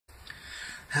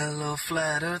Hello,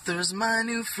 flat earthers, my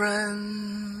new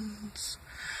friends.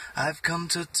 I've come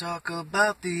to talk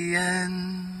about the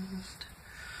end.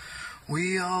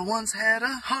 We all once had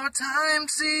a hard time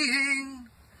seeing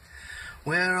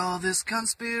where all this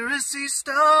conspiracy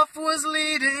stuff was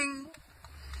leading.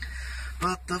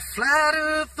 But the flat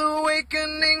earth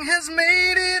awakening has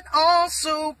made it all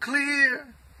so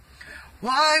clear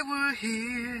why we're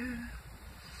here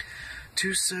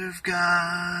to serve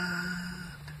God,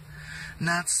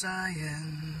 not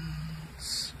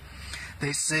science.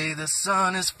 They say the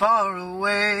sun is far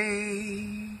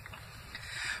away,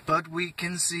 but we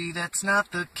can see that's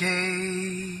not the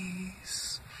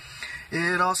case.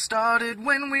 It all started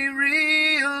when we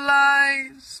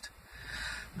realized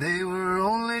they were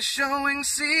only showing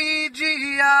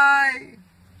CGI.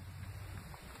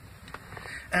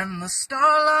 And the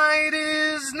starlight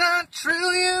is not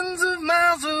trillions of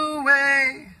miles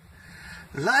away,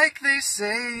 like they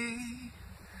say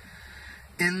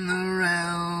in the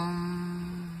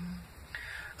realm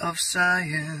of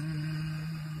science.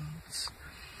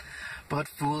 But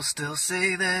fools still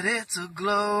say that it's a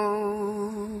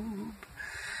globe.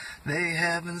 They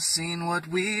haven't seen what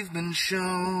we've been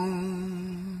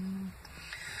shown.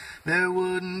 There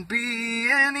wouldn't be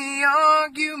any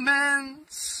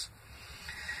arguments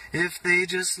if they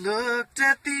just looked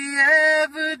at the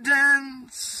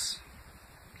evidence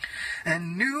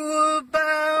and knew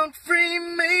about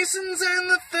Freemasons and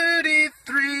the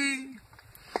 33.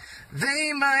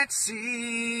 They might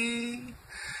see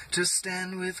to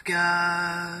stand with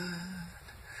God,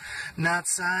 not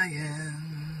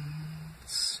science.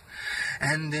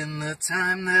 And in the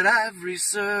time that I've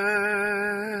researched,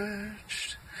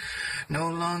 no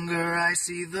longer I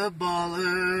see the ball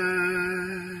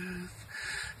earth.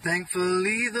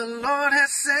 Thankfully the Lord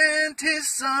has sent His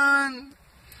Son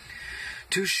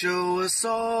to show us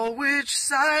all which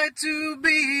side to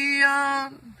be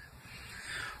on.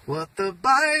 What the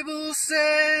Bible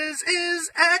says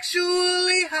is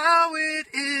actually how it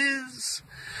is,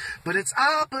 but it's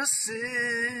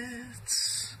opposites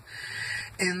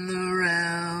in the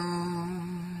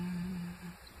realm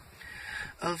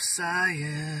of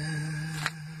science.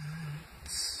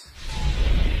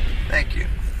 Thank you.